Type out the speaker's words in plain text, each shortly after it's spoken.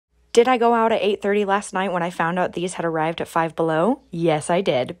Did I go out at 8:30 last night when I found out these had arrived at Five Below? Yes, I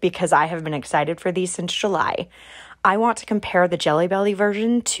did, because I have been excited for these since July. I want to compare the Jelly Belly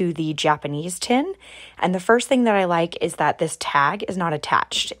version to the Japanese tin, and the first thing that I like is that this tag is not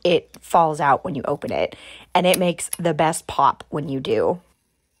attached. It falls out when you open it, and it makes the best pop when you do.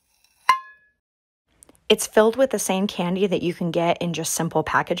 It's filled with the same candy that you can get in just simple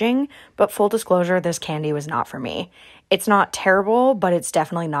packaging, but full disclosure, this candy was not for me. It's not terrible, but it's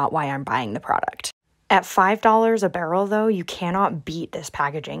definitely not why I'm buying the product. At $5 a barrel, though, you cannot beat this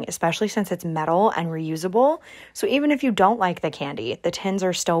packaging, especially since it's metal and reusable. So even if you don't like the candy, the tins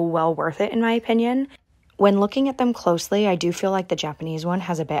are still well worth it, in my opinion. When looking at them closely, I do feel like the Japanese one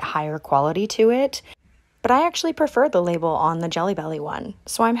has a bit higher quality to it, but I actually prefer the label on the Jelly Belly one,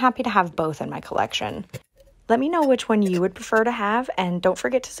 so I'm happy to have both in my collection. Let me know which one you would prefer to have, and don't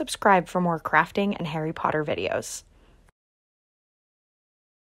forget to subscribe for more crafting and Harry Potter videos.